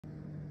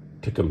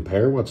to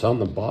compare what's on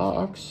the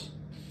box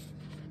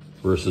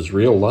versus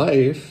real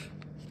life.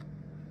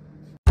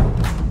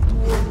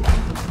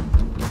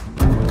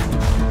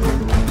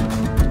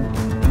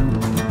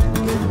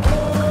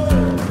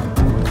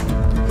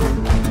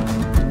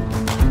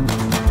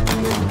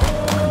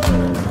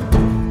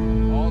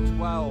 All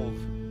 12,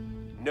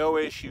 no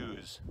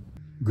issues.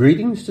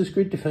 Greetings to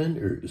Scrit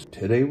Defenders.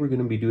 Today we're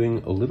going to be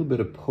doing a little bit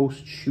of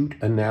post-shoot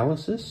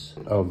analysis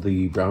of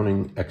the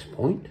Browning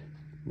X-Point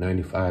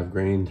 95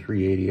 grain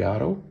 380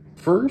 auto.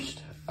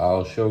 First,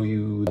 I'll show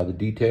you the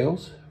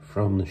details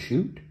from the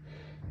shoot,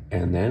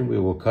 and then we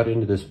will cut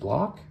into this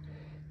block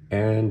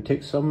and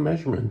take some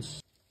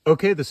measurements.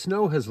 Okay, the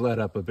snow has let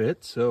up a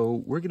bit,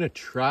 so we're going to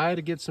try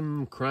to get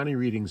some chrono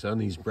readings on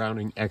these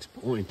Browning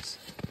X-Points.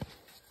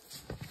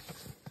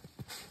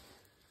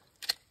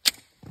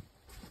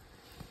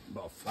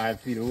 About 5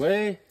 feet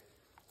away.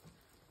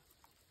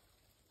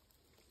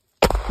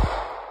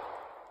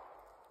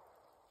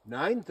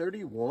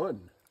 $9.31.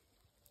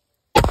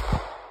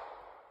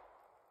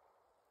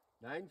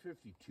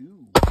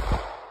 $9.52.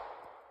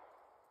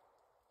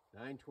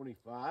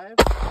 $9.25.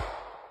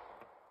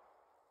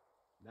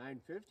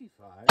 $9.55.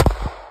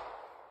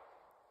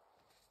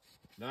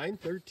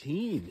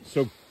 $9.13.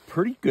 So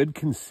pretty good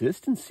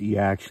consistency,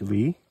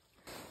 actually.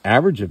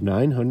 Average of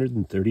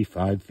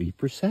 935 feet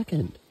per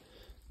second.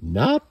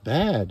 Not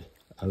bad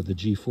out of the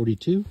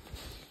G42.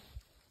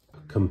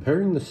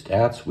 Comparing the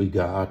stats we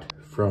got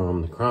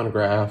from the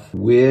chronograph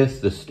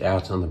with the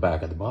stats on the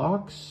back of the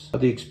box.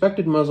 The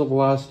expected muzzle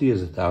velocity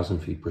is 1,000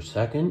 feet per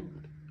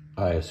second.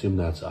 I assume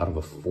that's out of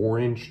a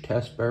 4-inch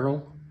test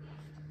barrel.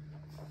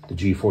 The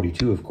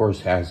G42, of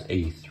course, has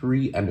a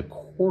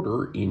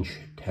 3¼ inch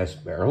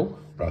test barrel,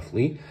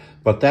 roughly,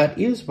 but that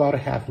is about a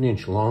 ½ an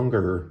inch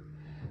longer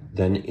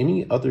than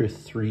any other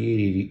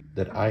 380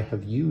 that I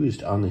have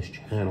used on this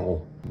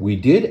channel. We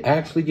did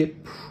actually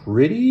get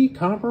pretty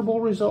comparable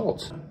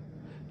results.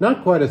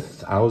 Not quite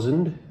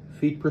 1,000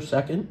 feet per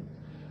second,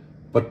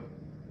 but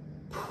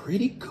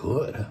pretty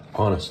good,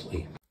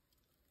 honestly.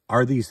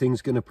 Are these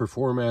things going to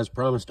perform as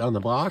promised on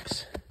the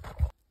box?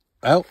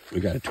 Well,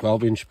 we got a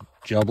 12-inch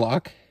gel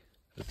block,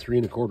 a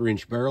 3¼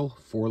 inch barrel,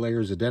 4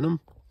 layers of denim,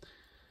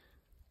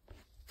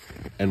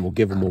 and we'll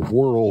give them a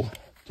whirl.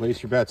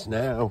 Place your bets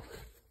now.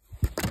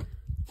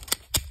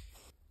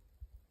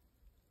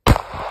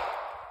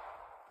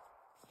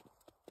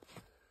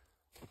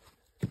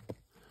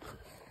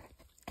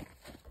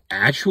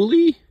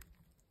 Actually,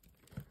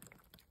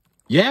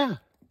 yeah,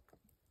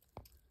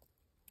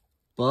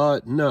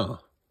 but no,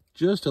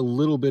 just a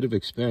little bit of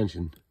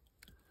expansion.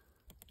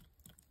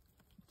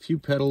 A few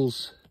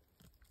petals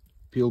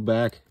peeled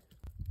back,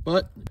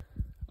 but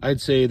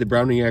I'd say the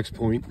Browning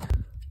X-Point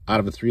out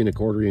of a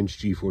 3¼ inch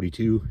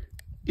G42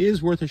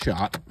 is worth a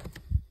shot,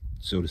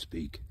 so to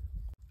speak.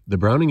 The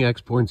Browning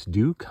X-Points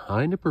do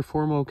kind of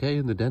perform okay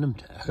in the denim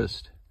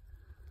test.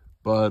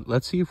 But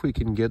let's see if we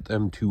can get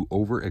them to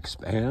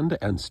overexpand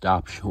and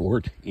stop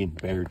short in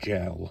bare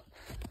gel.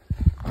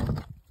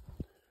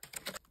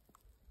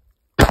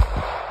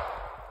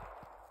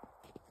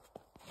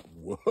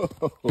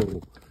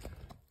 Whoa.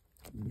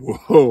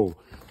 Whoa.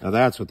 Now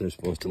that's what they're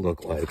supposed to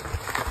look like.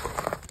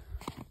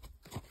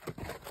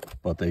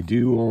 But they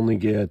do only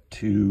get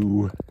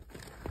to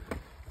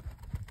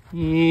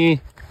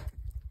 10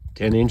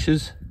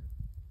 inches.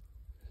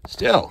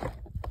 Still,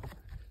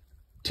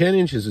 10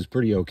 inches is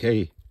pretty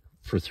okay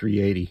for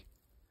 380.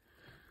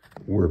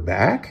 We're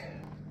back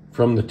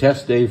from the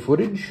test day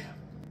footage,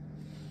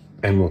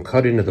 and we'll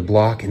cut into the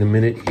block in a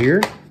minute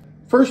here.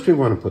 First, we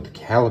want to put the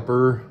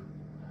caliper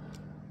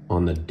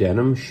on the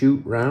denim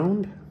shoot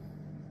round.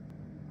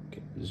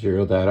 Okay,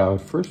 zero that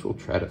out. First, we'll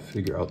try to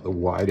figure out the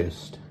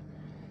widest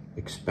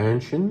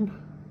expansion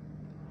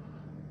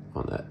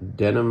on that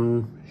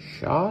denim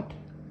shot.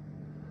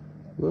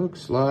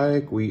 Looks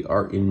like we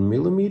are in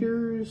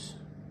millimeters.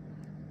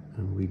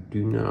 And we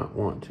do not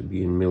want to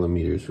be in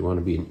millimeters, we want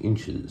to be in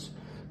inches.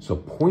 So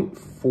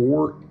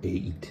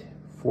 0.48,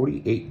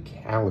 48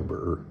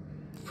 caliber.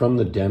 From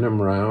the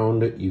denim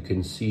round, you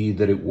can see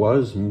that it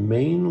was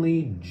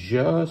mainly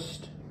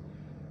just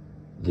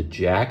the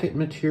jacket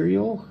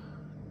material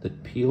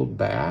that peeled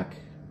back.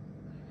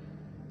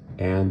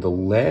 And the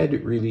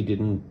lead really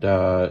didn't,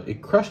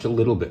 it crushed a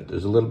little bit.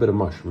 There's a little bit of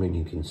mushrooming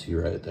you can see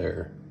right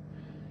there.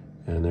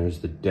 And there's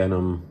the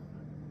denim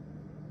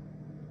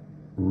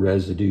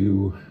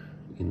residue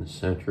in the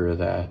center of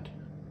that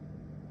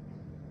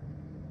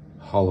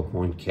hollow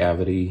point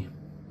cavity.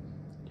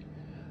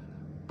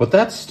 But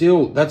that's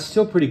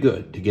still pretty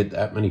good to get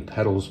that many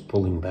petals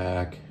pulling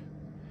back.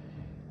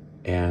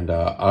 And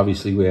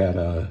obviously we had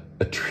a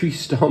tree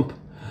stump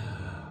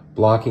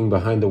blocking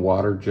behind the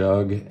water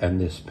jug, and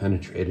this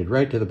penetrated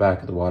right to the back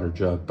of the water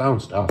jug,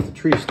 bounced off the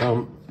tree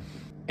stump,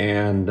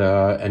 and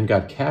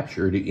got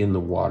captured in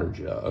the water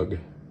jug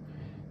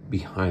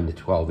behind the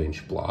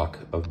 12-inch block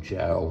of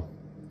gel.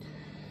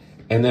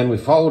 And then we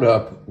followed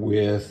up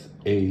with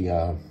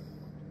a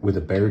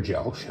bare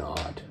gel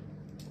shot.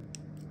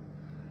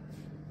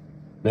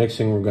 Next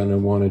thing we're going to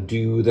want to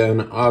do then,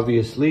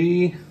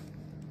 obviously,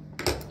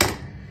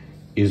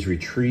 is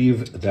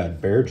retrieve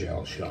that bare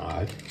gel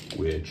shot,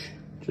 which,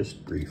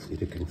 just briefly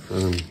to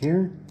confirm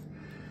here,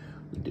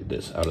 we did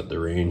this out at the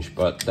range,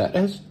 but that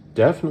has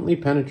definitely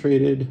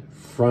penetrated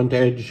front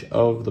edge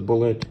of the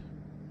bullet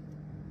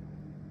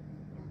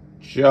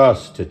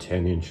just to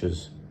 10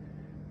 inches,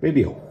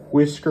 maybe a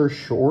whisker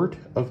short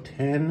of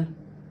 10,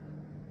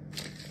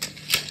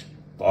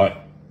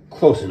 but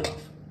close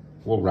enough.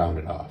 We'll round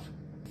it off.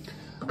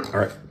 All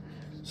right,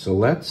 so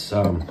let's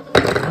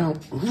now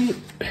let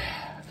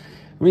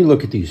me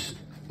look at these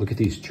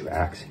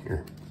tracks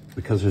here,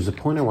 because there's a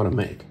point I want to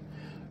make.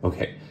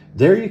 Okay,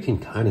 there you can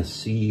kind of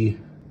see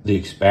the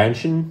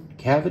expansion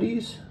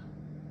cavities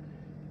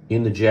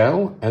in the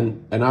gel,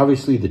 and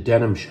obviously the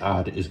denim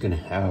shot is going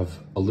to have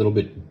a little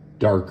bit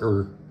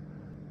darker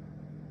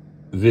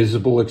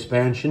visible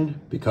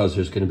expansion because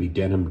there's going to be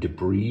denim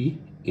debris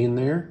in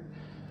there.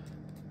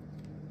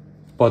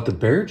 But the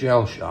bare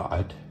gel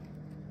shot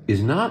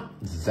is not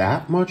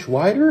that much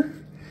wider.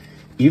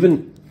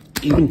 Even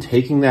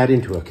taking that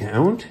into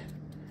account,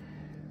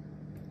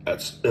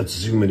 let's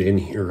zoom it in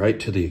here right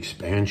to the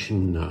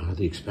expansion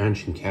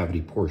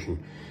cavity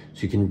portion,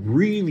 so you can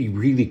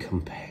really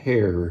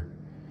compare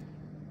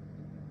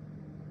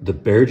the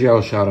bare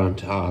gel shot on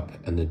top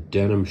and the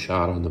denim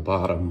shot on the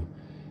bottom.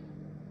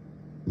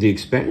 The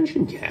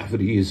expansion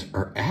cavities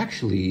are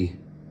actually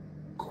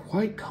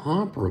quite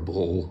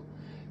comparable.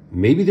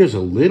 Maybe there's a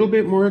little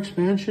bit more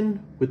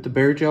expansion with the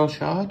bare gel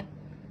shot,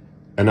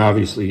 and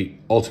obviously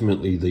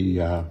ultimately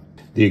the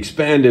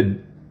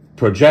expanded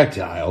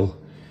projectile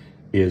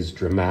is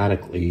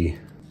dramatically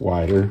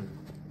wider.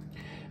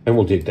 And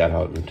we'll dig that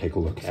out and take a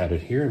look at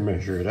it here and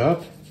measure it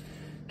up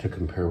to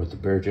compare with the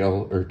bare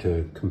gel, or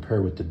to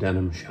compare with the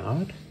denim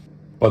shot.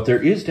 But there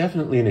is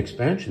definitely an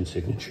expansion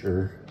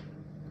signature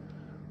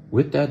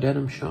with that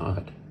denim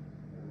shot.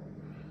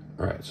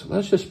 All right, so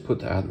let's just put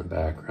that in the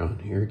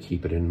background here.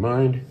 Keep it in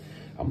mind.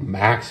 A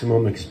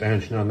maximum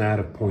expansion on that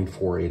of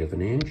 0.48 of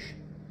an inch.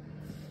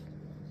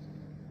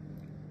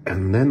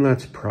 And then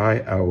let's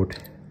pry out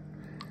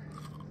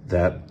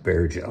that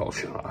bare gel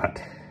shot.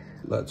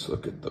 Let's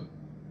look at the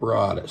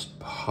broadest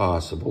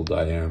possible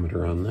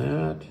diameter on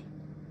that.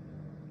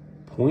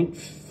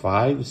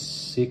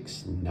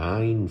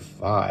 0.5695.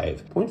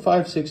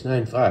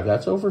 0.5695,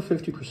 that's over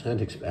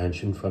 50%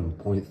 expansion from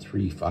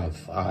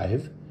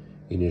 0.355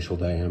 initial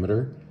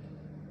diameter.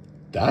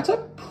 That's a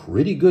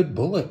pretty good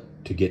bullet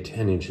to get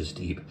 10 inches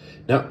deep.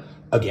 Now,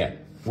 again,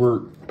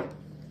 we're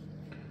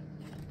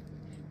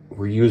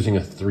using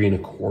a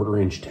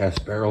 3¼ inch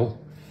test barrel,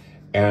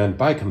 and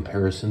by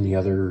comparison, the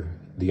other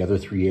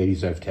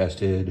 380s I've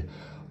tested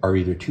are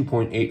either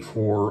 2.84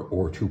 or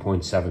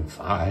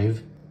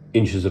 2.75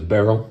 inches of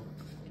barrel.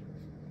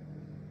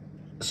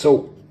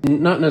 So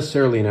not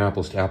necessarily an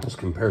apples to apples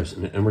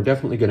comparison, and we're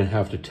definitely going to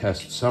have to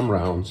test some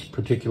rounds,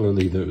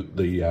 particularly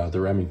the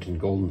Remington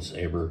Golden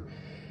Saber,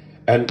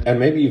 and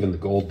maybe even the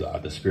Gold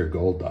Dot, the Spear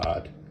Gold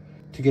Dot,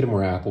 to get a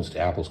more apples to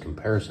apples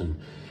comparison,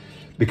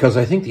 because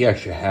I think the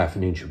extra ½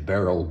 inch of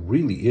barrel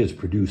really is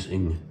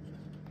producing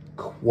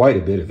quite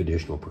a bit of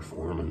additional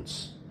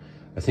performance.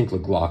 I think the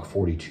Glock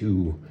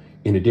 42,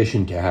 in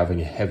addition to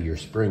having a heavier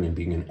spring and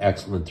being an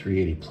excellent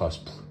 380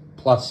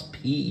 plus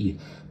P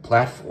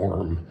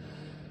platform,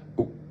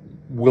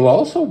 will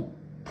also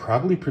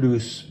probably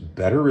produce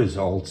better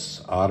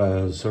results out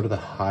of sort of the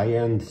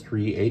high-end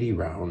 380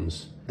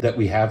 rounds that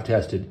we have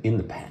tested in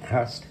the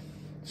past.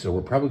 So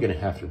we're probably going to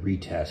have to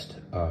retest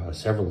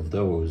several of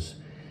those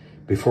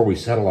before we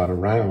settle on a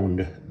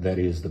round that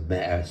is the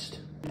best.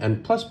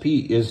 And plus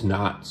P is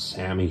not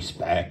SAMI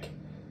spec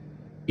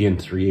in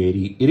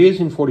 380. It is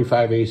in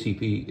 45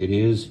 ACP, it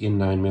is in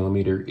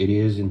 9mm, it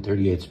is in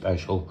 38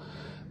 special.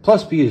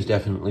 Plus P is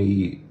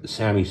definitely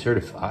SAMI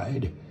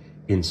certified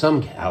in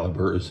some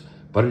calibers,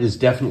 but it is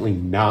definitely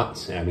not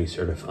SAMI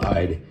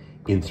certified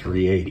in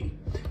 380.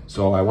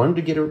 So I wanted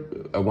to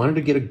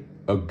get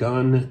a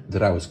gun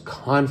that I was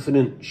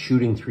confident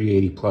shooting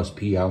 380 plus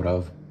P out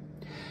of.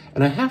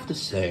 And I have to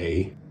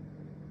say,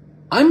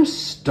 I'm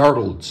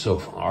startled so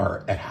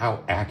far at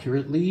how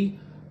accurately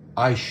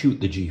I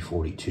shoot the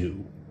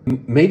G42.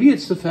 Maybe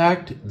it's the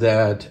fact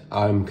that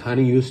I'm kind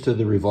of used to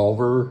the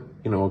revolver,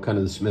 you know, kind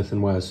of the Smith &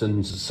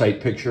 Wesson's sight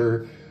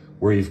picture,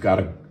 where you've got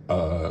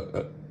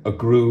a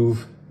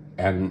groove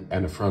and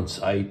a front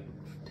sight.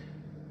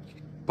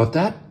 But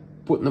that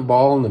putting the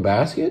ball in the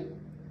basket,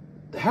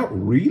 that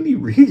really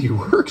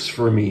works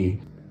for me.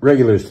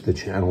 Regulars to the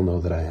channel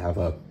know that I have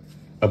a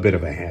bit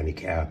of a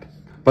handicap,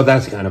 but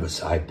that's kind of a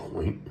side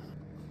point.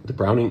 The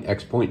Browning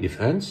X-Point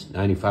Defense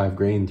 95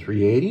 grain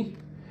 380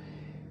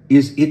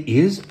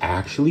 is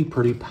actually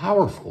pretty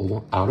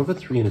powerful out of a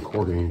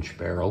 3¼ inch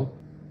barrel.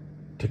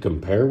 To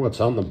compare what's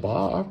on the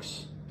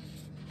box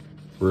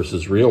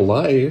versus real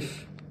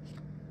life,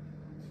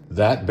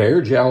 that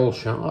bare gel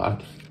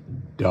shot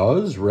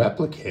does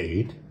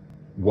replicate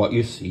what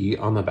you see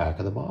on the back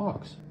of the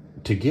box.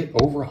 To get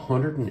over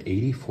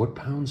 180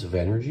 foot-pounds of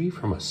energy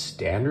from a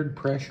standard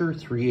pressure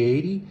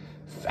 380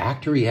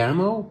 factory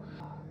ammo,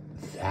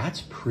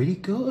 that's pretty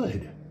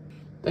good.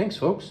 Thanks,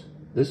 folks.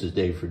 This is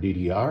Dave for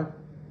DDR.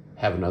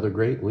 Have another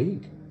great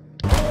week.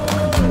 All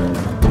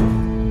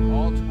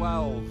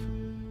 12,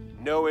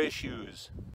 no issues.